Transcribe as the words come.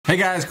Hey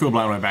guys, Cool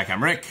Blind Way back.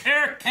 I'm Rick.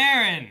 Eric.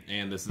 Aaron.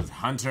 And this is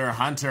Hunter x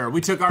Hunter. We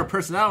took our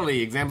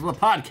personality exams on the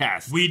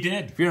podcast. We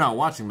did. If you're not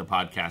watching the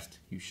podcast,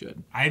 you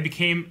should. I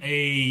became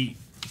a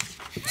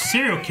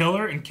serial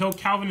killer and killed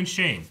Calvin and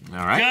Shane. All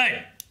right.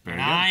 Good. Very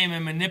And good. I am a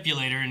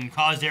manipulator and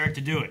caused Eric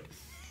to do it.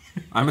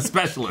 I'm a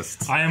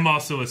specialist. I am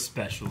also a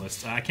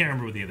specialist. I can't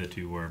remember what the other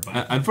two were,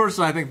 but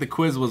Unfortunately, I think the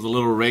quiz was a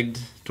little rigged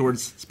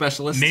towards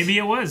specialists. maybe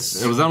it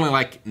was. It was only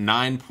like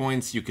 9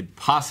 points you could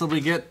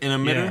possibly get in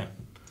emitter. Yeah.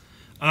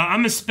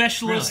 I'm a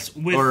specialist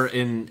with... Or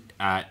in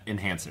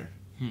enhancer.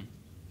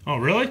 Oh,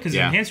 really? Because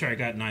Yeah. in Enhancer I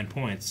got 9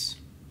 points.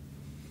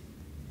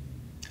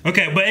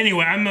 Okay, but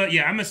anyway, I'm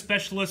a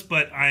specialist,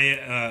 but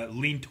I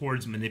lean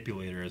towards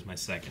manipulator as my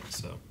second.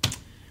 So,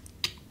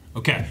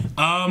 okay.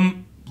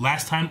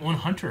 Last time on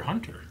Hunter x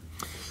Hunter,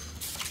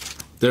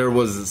 There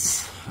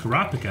was...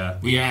 Karapika.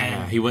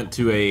 Yeah, he went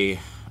to a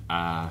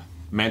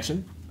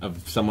mansion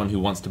of someone who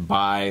wants to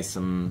buy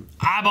some...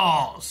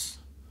 Eyeballs.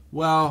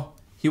 Well,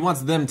 he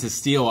wants them to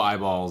steal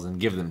eyeballs and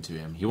give them to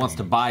him. He wants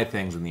to buy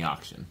things in the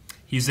auction.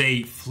 He's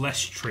a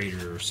flesh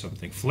trader or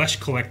something, flesh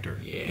collector.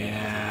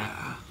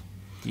 Yeah.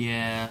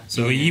 Yeah.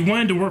 So he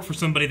wanted to work for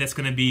somebody that's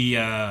going to be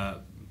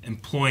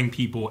employing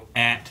people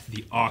at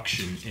the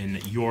auction in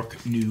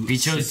York, New He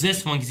chose City.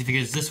 this one because he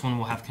figures this one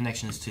will have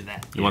connections to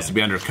that. He wants to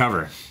be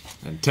undercover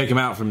and take him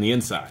out from the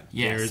inside.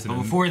 Yes, There's but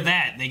an- before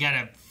that, they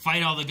gotta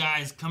fight all the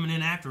guys coming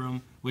in after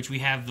him, which we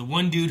have the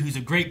one dude who's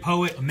a great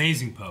poet,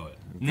 Amazing poet.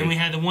 and then we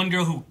have the one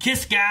girl who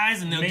kiss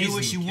guys and they'll do what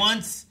Amazing she kiss.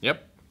 wants,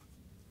 Yep.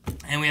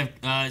 and we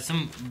have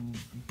some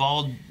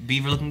bald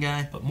beaver-looking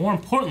guy. But more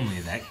importantly,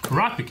 that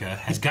Karapika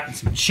has gotten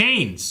some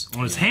chains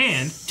on his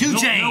hand. Two You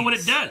don't chains. know what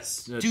it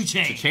does. Two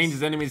chains. To change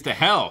his enemies to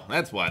hell.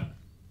 That's what.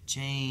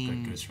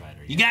 Change. Ghost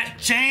Rider. You got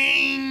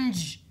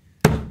change.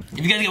 If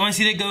you guys want to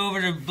see that, go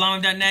over to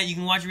blindwave.net. You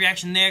can watch a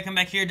reaction there. Come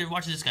back here to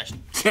watch the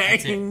discussion.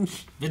 That's it.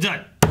 Change. We're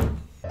done.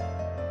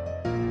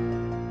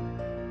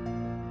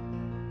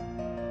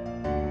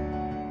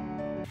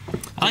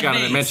 I like Got to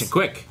bays. mention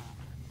quick.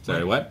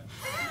 Sorry, what?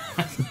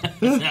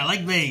 I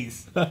like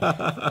bays.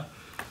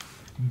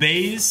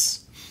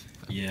 Bays.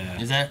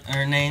 Yeah. Is that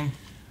her name?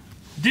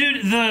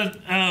 Dude, the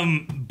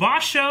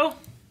Basho,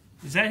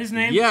 is that his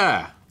name?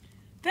 Yeah.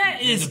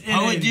 That is The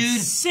poet an dude?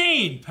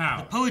 insane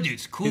power. Poet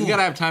dude's cool. He's got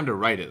to have time to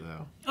write it,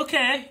 though.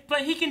 Okay,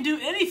 but he can do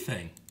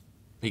anything.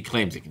 He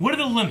claims he can. What are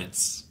the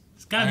limits?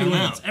 There's got I to be don't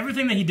know. limits.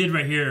 Everything that he did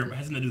right here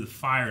has something to do with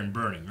fire and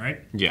burning,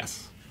 right?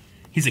 Yes.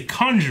 He's a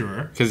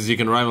conjurer, Because you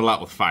can rhyme a lot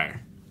with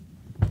fire.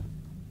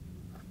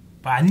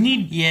 but I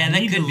need Yeah, I that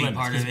need could the be limits,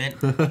 part 'cause of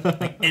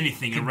it. like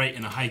anything to write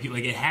in a haiku.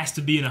 Like, it has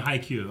to be in a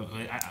haiku.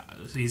 Like,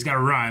 so he's got to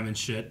rhyme and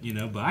shit, you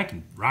know, but I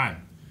can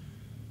rhyme.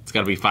 It's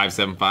got to be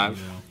 575.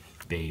 You know.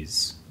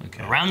 Bays.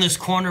 Okay. Around this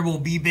corner will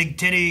be big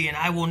titty, and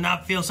I will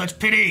not feel such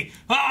pity.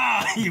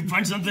 Ah! You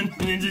punch something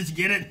and then just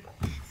get it.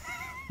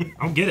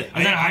 I'll get it.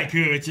 It's not a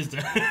haiku, it's just a...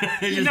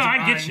 it's just No, the I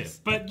get you. rhymes.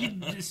 But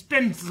you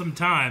spend some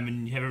time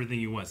and you have everything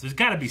you want. So there's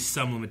got to be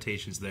some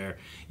limitations there.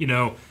 You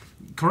know,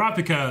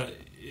 Karapika,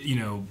 you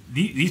know,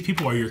 these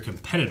people are your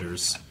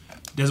competitors.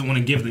 Doesn't want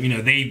to give them, you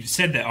know, they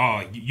said that,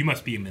 oh, you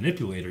must be a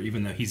manipulator,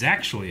 even though he's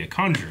actually a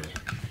conjurer.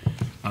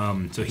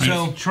 So he's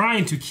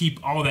trying to keep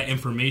all that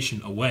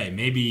information away.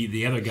 Maybe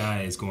the other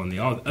guy is going the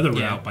other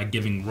route by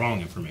giving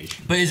wrong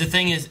information. But the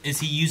thing is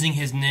he using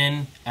his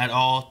nin at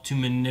all to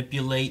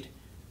manipulate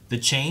the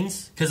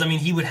chains? Because, I mean,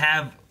 he would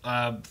have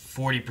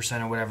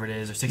 40% or whatever it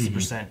is, or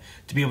 60%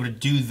 to be able to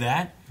do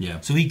that. Yeah.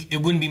 So it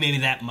wouldn't be maybe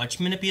that much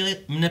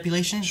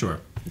manipulation?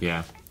 Sure.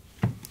 Yeah.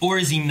 Or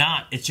is he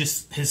not? It's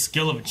just his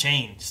skill of a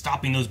chain,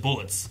 stopping those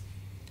bullets.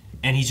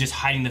 And he's just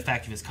hiding the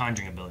fact of his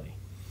conjuring ability.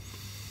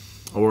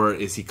 Or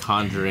is he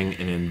conjuring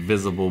an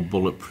invisible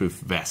bulletproof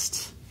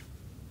vest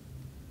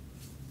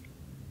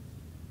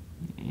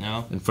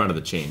No? in front of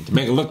the chain to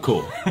make it look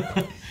cool?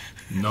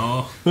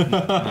 No.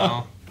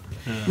 No?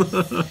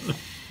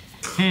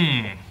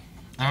 I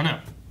don't know.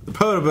 The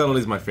poet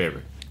ability is my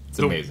favorite. It's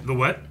amazing. The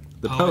what?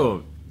 The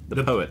Poet.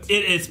 poet.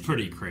 It's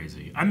pretty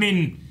crazy. I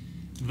mean,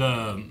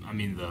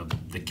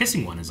 the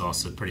kissing one is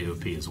also pretty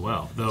OP as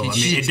well. Though Did I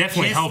she mean, it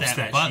definitely kiss helps that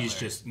that butler? she's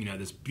just, you know,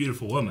 this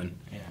beautiful woman.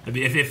 Yeah. I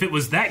mean, if it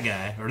was that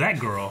guy or that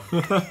girl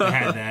that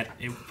had that,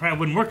 it probably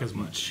wouldn't work as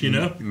much. You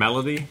know,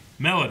 Melody.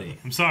 Melody.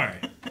 I'm sorry.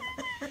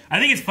 I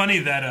think it's funny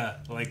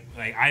that like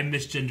I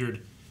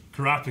misgendered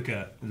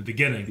Karapika in the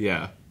beginning.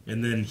 Yeah.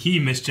 And then he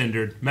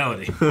misgendered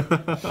Melody.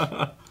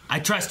 I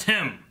trust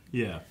him.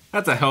 Yeah.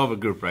 That's a hell of a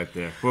group right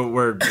there.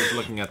 We're just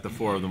looking at the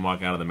four of them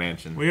walk out of the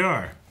mansion. We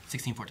are.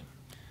 1614.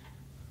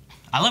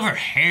 I love her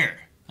hair.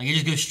 Like, it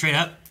just goes straight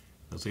up.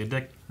 Looks like a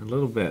dick. A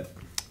little bit.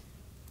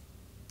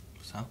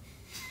 So?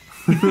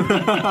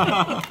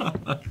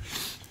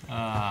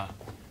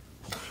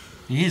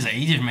 He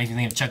just makes me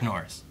think of Chuck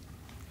Norris.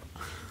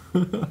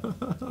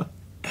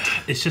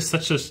 It's just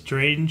such a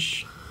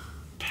strange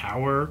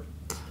power.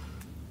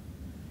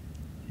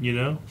 You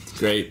know?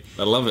 Great.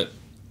 I love it.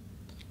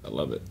 I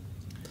love it.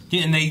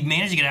 Yeah, and they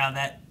managed to get out of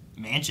that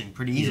mansion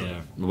pretty easily.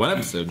 Yeah. One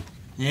episode.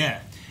 Yeah.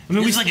 I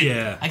mean, It's like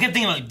yeah. I kept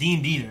thinking about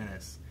D&D during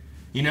this.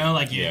 You know,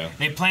 like Yeah.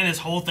 they plan this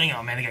whole thing.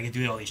 Oh man, they got to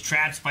do all these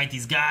traps, fight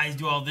these guys,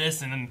 do all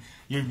this, and then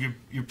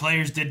your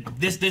players did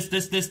this. They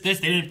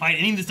didn't fight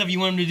any of the stuff you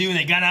wanted them to do, and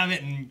they got out of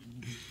it in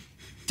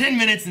 10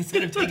 minutes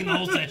instead of taking the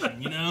whole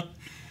session. You know?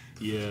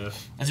 Yeah.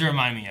 That's what it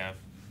reminded me of.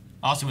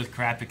 Also with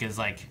Karapika's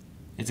like,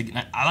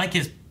 I like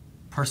his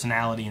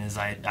personality and his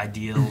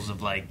ideals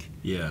of like,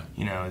 Yeah.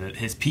 you know,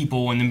 his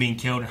people and them being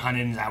killed and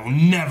hunted. And I will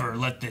never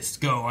let this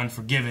go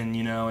unforgiven.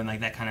 You know, and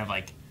like that kind of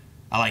like,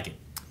 I like it.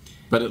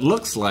 But it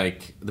looks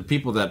like the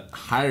people that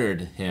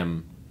hired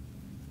him,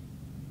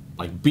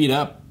 like, beat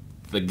up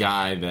the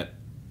guy that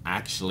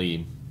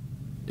actually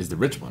is the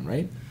rich one,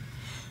 right?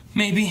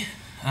 Maybe.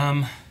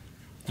 I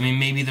mean,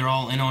 maybe they're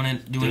all in on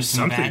it, doing There's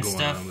some something bad going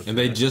stuff. on with And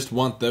they just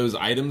want those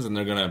items, and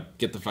they're gonna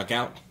get the fuck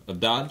out of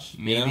Dodge.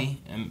 you know?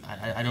 Maybe.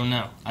 I don't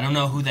know. I don't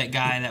know who that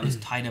guy that was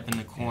tied up in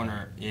the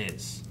corner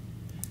is.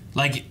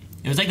 Like,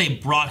 it was like they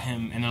brought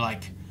him, and they're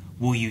like,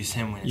 we'll use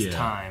him when it's Yeah.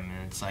 time.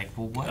 And it's like,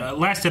 well, what?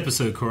 Last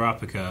episode,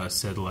 Karapika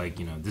said, like,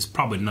 you know, this is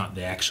probably not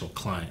the actual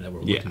client that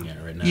we're looking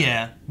at right now.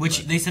 Yeah,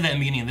 which they said that in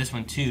the beginning of this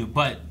one, too.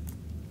 But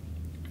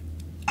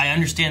I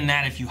understand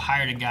that if you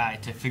hired a guy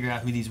to figure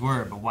out who these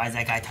were, but why is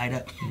that guy tied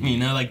up? You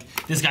know, like,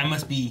 this guy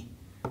must be...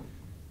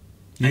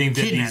 You think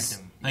that kidnapped these...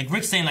 him. Like,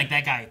 Rick's saying, like,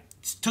 that guy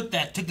took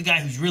the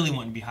guy who's really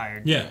wanting to be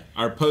hired, Yeah.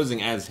 Are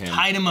posing as him.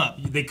 tied him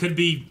up. They could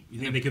be...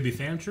 You think they could be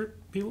fan troop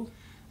people?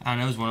 I don't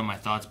know, it was one of my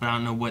thoughts, but I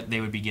don't know what they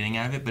would be getting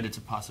out of it, but it's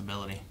a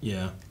possibility.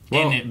 Yeah.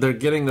 Well, And they're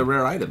getting the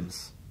rare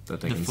items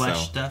that they the can flesh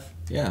sell. stuff.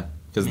 Yeah,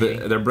 because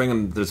Maybe. they're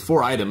bringing. There's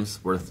 4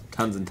 items worth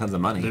tons and tons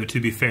of money. Though, to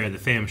be fair, the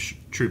fam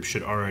troop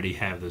should already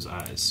have those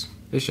eyes.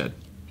 They should.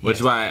 Which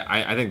is why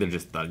I think they're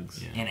just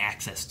thugs. And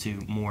access to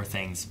more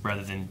things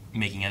rather than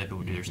making other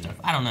people do their stuff.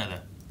 I don't know,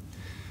 though.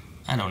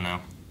 I don't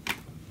know.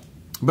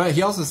 But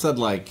he also said,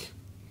 like,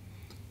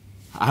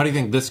 how do you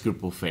think this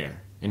group will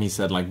fare? And he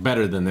said, like,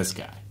 better than this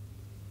guy.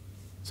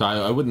 So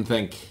I wouldn't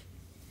think,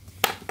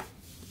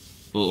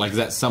 like, is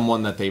that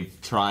someone that they've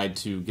tried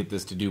to get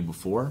this to do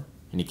before,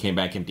 and he came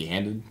back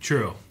empty-handed?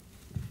 True.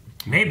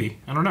 Maybe.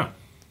 I don't know.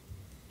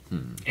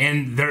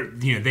 And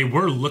they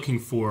were looking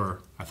for...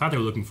 I thought they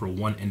were looking for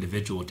one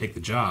individual to take the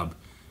job,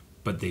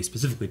 but they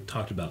specifically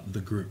talked about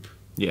the group.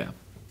 Yeah.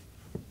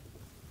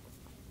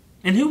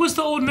 And who was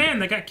the old man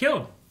that got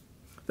killed?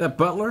 That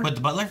butler? But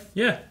the butler?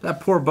 Yeah. That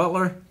poor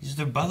butler? He's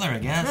their butler, I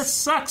guess. That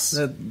sucks.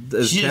 That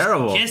is She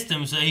terrible. just kissed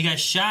him, so he got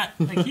shot.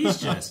 Like,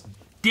 he's just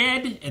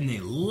dead, and they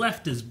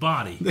left his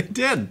body. They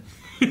did.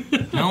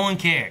 No one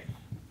cared.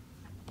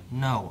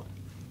 No one.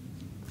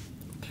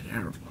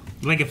 Terrible.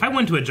 Like, if I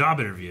went to a job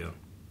interview,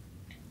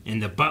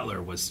 and the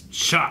butler was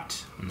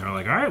shot, and they're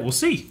like, all right, we'll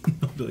see.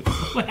 I'll be like,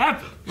 what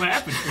happened? What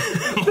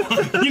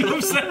happened? You know what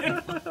I'm saying?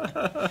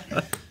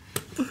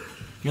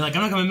 You're like,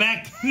 I'm not coming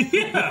back.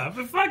 Yeah,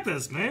 but fuck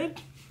this, man.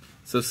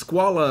 So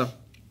Squalla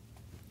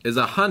is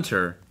a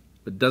hunter,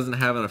 but doesn't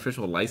have an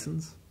official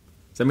license?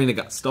 Does that mean it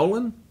got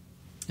stolen?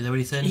 Is that what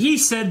he said? He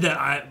said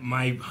that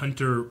my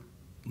hunter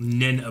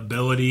nin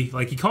ability,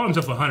 like, he called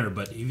himself a hunter,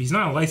 but if he's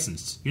not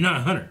licensed, you're not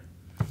a hunter.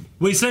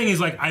 What he's saying is,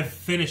 like, I've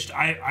finished,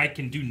 I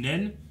can do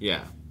nin,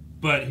 Yeah.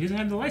 but he doesn't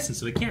have the license,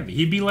 so it can't be.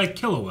 He'd be like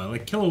Killua.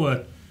 Like,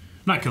 Killua,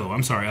 not Killua,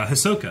 I'm sorry,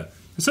 Hisoka.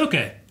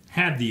 Hisoka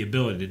had the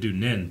ability to do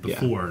nin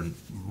before and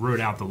wrote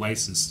out the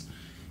license.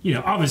 You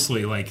know,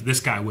 obviously, like, this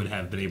guy would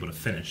have been able to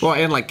finish. Well,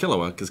 and like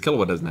Killua, because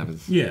Killua doesn't have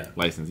his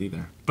license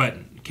either.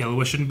 But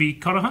Killua shouldn't be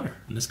called a hunter.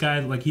 And this guy,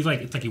 like,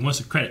 it's like he wants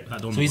the credit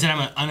without doing So he said I'm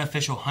an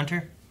unofficial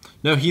hunter?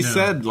 No, he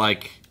said,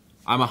 like,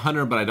 I'm a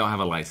hunter, but I don't have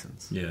a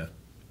license. Yeah.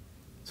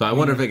 So I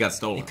wonder if it got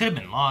stolen. It could have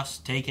been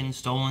lost, taken,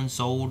 stolen,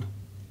 sold.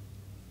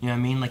 You know what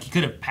I mean? Like, he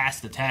could have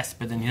passed the test,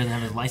 but then he doesn't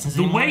have his license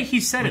The anymore. way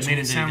he said it Which made it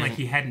means that sound like didn't-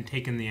 he hadn't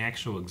taken the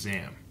actual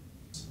exam.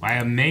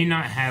 I may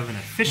not have an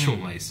official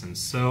license,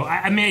 so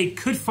I mean, it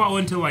could fall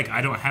into, like,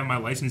 I don't have my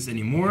license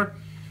anymore,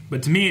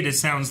 but to me it just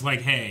sounds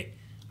like, hey,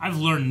 I've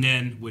learned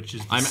nin, which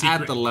is I'm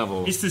at the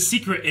level. It's the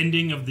secret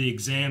ending of the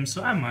exam,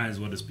 so I might as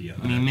well just be a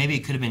hunter. I mean, maybe it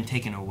could have been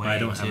taken away, I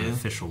don't too. have an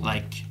official one.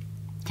 Like,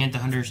 can't the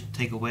hunters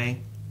take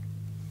away?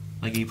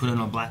 Like, you put it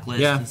on a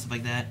blacklist Yeah. and stuff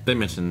like that? They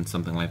mentioned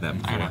something like that I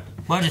don't before. know.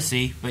 Well, I'll just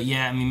see. But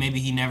yeah, I mean, maybe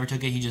he never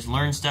took it. He just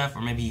learned stuff,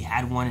 or maybe he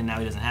had one and now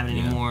he doesn't have it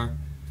anymore.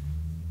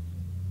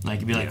 Like,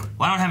 you'd be like,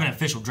 well, I don't have an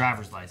official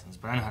driver's license,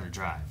 but I know how to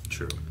drive.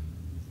 True.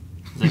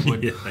 It's like,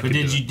 what, Yeah, I but could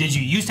do did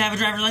you used to have a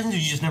driver's license, or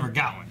you just never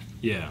got one?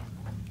 Yeah.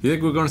 You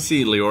think we're going to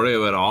see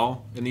Leorio at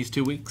all in these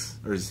 2 weeks?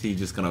 Or is he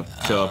just going to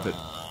show up at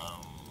I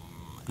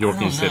York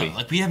don't know. City?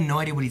 Like, we have no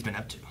idea what he's been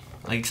up to.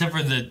 Like, except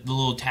for the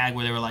little tag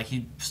where they were like,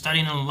 he's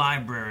studying in a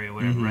library or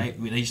whatever, right?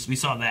 We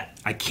saw that.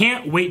 I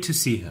can't wait to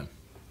see him.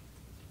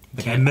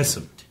 Like, I miss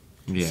him.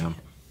 Yeah.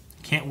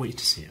 Can't wait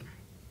to see him.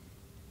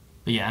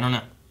 But yeah, I don't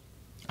know.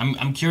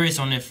 I'm curious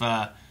on if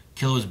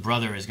Killua's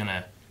brother is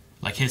gonna,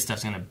 like, his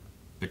stuff's gonna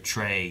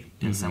betray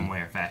in some way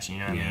or fashion.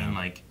 You know what I mean?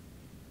 Like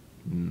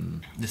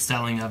the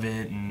selling of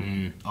it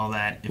and all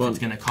that. If Well- it's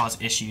gonna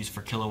cause issues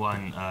for Killua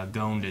and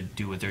Gon to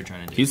do what they're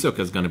trying to do.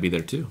 Hisoka's going to be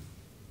there too.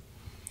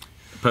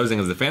 posing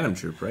as the Phantom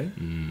Troop, right?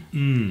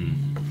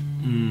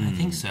 I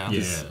think so.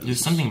 Yeah. There's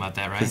something about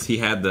that, right? Because he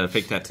had the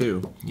fake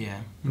tattoo. Yeah.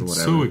 Or It's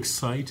whatever. so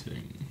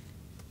exciting.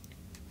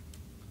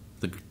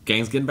 The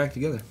gang's getting back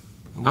together.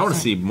 I want to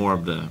see more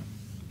of the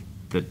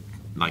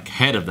like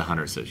head of the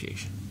Hunter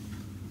Association.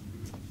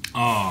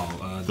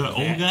 Oh, The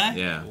old guy?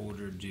 Yeah.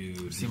 older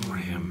dude. See more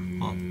of him.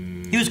 Well,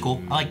 he was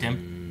cool. I liked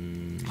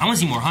him. I want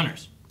to see more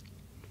hunters.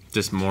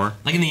 Just more.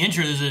 Like in the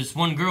intro, there's this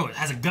one girl that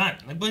has a gun.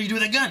 Like, what do you do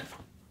with that gun?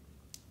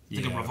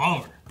 It's like a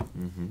revolver.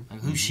 Like,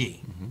 who's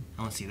she?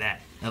 I want to see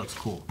that. That looks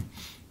cool.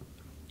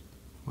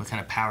 What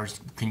kind of powers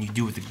can you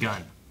do with a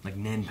gun? Like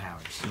nin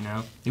powers, you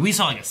know? Like, we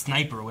saw like a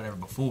sniper or whatever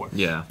before.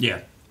 Yeah.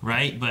 Yeah.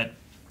 Right? But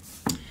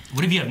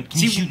what if you have? Can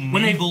you shoot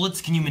nin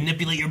bullets? Can you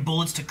manipulate your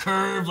bullets to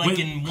curve like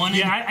in one?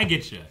 Yeah, I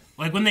get you.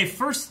 Like when they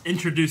first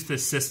introduced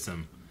this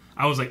system,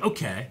 I was like,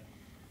 okay.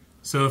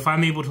 So if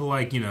I'm able to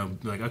like,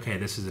 okay,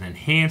 this is an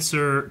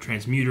enhancer,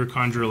 transmuter,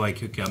 conjurer,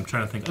 like, okay, I'm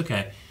trying to think,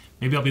 okay,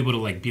 maybe I'll be able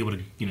to,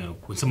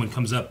 when someone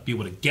comes up, be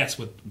able to guess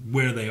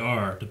where they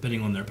are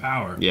depending on their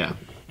power. Yeah.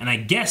 And I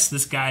guess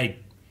this guy,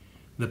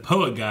 the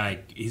poet guy,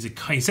 he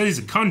says he's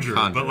a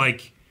conjurer, but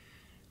like,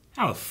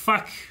 how the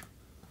fuck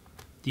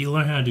do you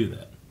learn how to do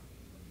that?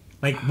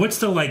 Like,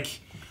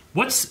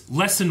 what's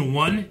lesson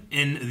 1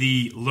 in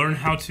the learn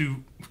how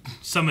to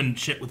summon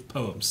shit with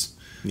poems?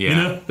 Yeah. You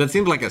know? That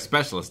seemed like a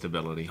specialist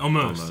ability.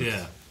 Almost,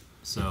 yeah.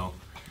 So,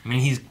 I mean,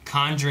 he's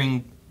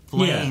conjuring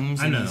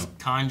flames I and know. he's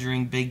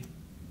conjuring big.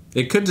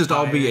 It could just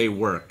all be Fire. a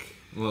work.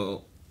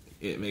 Well,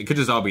 it could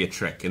just all be a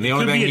trick. And the It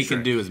only could thing be a he can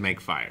trick. do is make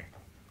fire.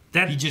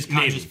 that He just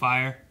maybe. conjures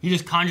fire. He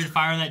just conjured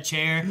fire in that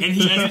chair. And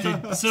he just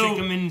to so-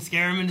 trick him and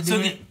scare him into So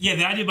doing it.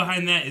 the idea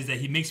behind that is that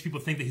he makes people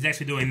think that he's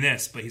actually doing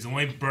this, but he's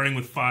only burning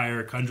with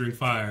fire, conjuring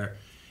fire,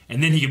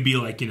 and then he can be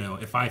like,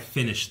 if I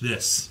finish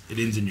this, it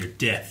ends in your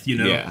death.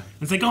 Yeah. And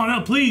it's like, oh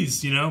no,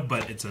 please,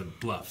 but it's a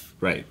bluff.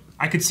 Right.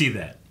 I could see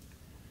that.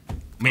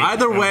 Maybe.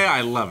 Either way,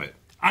 I love it.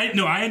 I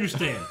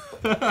understand.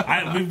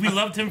 We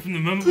loved him from the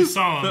moment we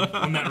saw him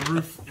on that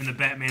roof in the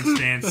Batman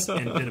stance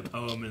and did a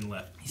poem and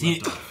left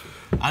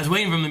off. I was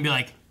waiting for him to be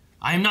like,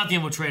 I am not the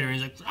infiltrator. And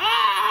he's like,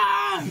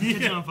 ah! He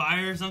catches on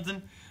fire or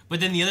something. But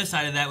then the other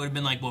side of that would have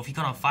been like, well, if he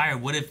caught on fire,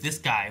 what if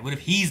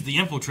he's the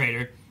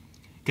infiltrator?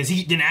 Because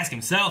he didn't ask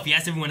himself, he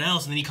asked everyone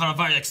else, and then he caught on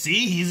fire. Like,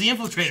 see, he's the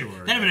infiltrator.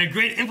 Sure, That'd have been a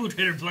great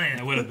infiltrator plan.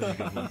 That would have been a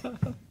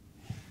good one.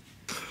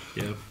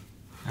 Yep.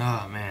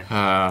 Oh, man.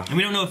 And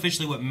we don't know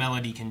officially what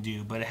Melody can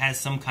do, but it has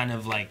some kind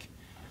of, like,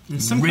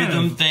 Some rhythm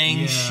kind of- thing.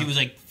 yeah. She was,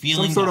 like,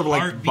 feeling Some sort the of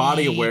like heartbeat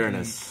body and-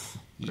 awareness.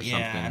 Or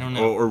Yeah, something. I don't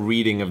know. Or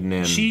reading of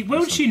Nin. What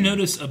or did she something.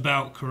 notice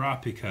about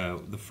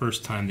Kurapika the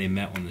first time they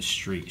met on the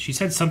street? She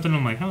said something.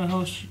 I'm like, how the hell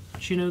does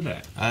she know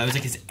that? It was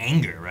like his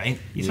anger, right?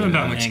 He's talking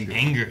about How much anger.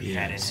 anger he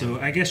had in him. So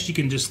I guess she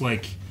can just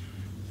like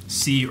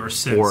see or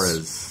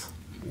sense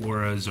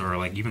auras, or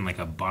like even like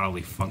a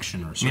bodily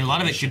function or something. I mean, a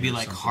lot of it could be or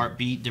like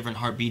something. different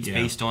heartbeats Yeah.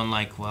 based on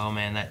like, well,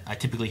 man, that I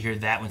typically hear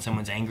that when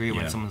someone's angry, or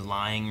when Yeah. someone's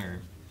lying,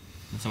 or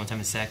when someone's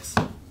having sex.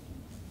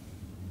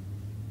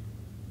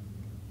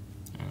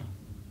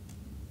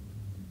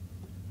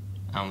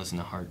 I don't listen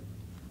to heart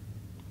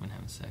when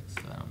having sex,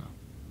 so I don't know.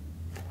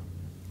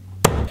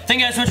 Thank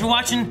you guys so much for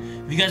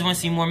watching. If you guys want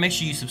to see more, make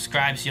sure you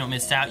subscribe so you don't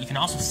miss out. You can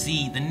also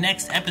see the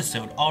next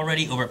episode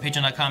already over at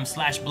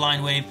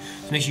patreon.com/blindwave.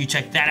 So make sure you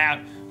check that out.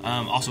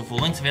 Also, full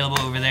links available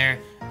over there.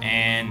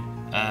 And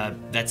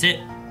that's it.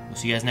 We'll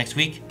see you guys next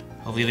week.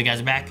 Hopefully the guys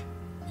are back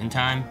in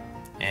time.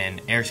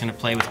 And Eric's going to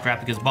play with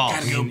Kurapika's balls.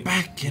 Gotta go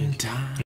back in time.